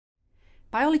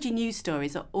Biology news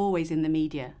stories are always in the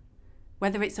media.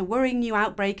 Whether it's a worrying new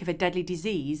outbreak of a deadly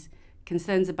disease,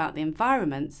 concerns about the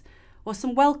environment, or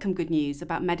some welcome good news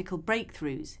about medical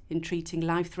breakthroughs in treating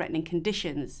life-threatening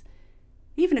conditions,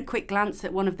 even a quick glance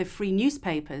at one of the free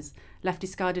newspapers left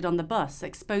discarded on the bus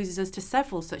exposes us to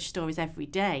several such stories every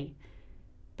day.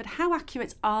 But how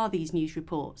accurate are these news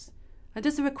reports? And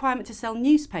does the requirement to sell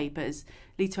newspapers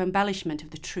lead to embellishment of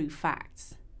the true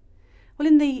facts? Well,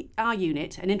 in our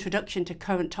unit, An Introduction to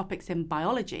Current Topics in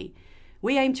Biology,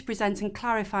 we aim to present and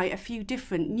clarify a few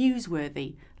different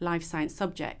newsworthy life science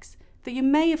subjects that you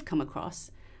may have come across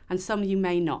and some you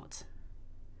may not.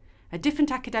 A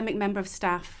different academic member of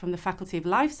staff from the Faculty of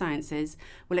Life Sciences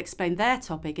will explain their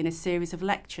topic in a series of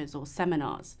lectures or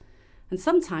seminars, and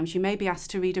sometimes you may be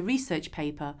asked to read a research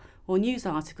paper or news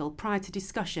article prior to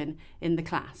discussion in the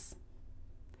class.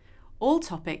 All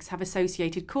topics have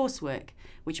associated coursework,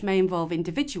 which may involve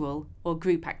individual or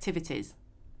group activities.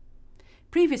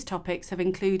 Previous topics have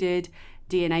included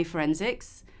DNA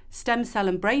forensics, stem cell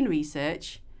and brain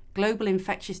research, global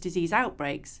infectious disease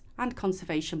outbreaks, and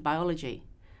conservation biology.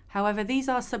 However, these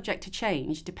are subject to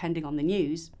change depending on the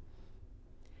news.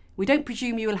 We don't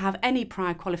presume you will have any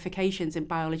prior qualifications in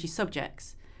biology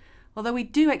subjects, although we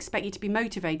do expect you to be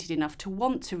motivated enough to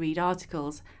want to read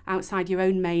articles outside your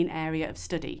own main area of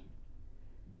study.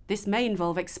 This may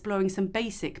involve exploring some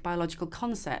basic biological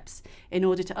concepts in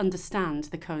order to understand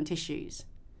the current issues.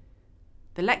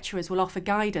 The lecturers will offer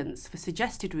guidance for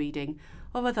suggested reading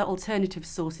or other alternative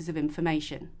sources of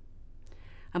information.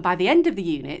 And by the end of the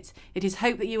unit, it is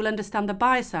hoped that you will understand the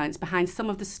bioscience behind some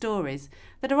of the stories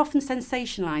that are often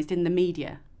sensationalised in the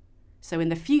media. So in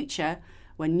the future,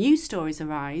 when news stories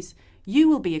arise, you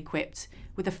will be equipped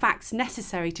with the facts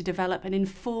necessary to develop an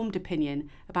informed opinion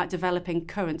about developing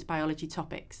current biology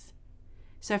topics.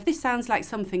 So if this sounds like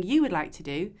something you would like to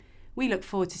do, we look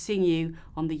forward to seeing you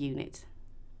on the unit.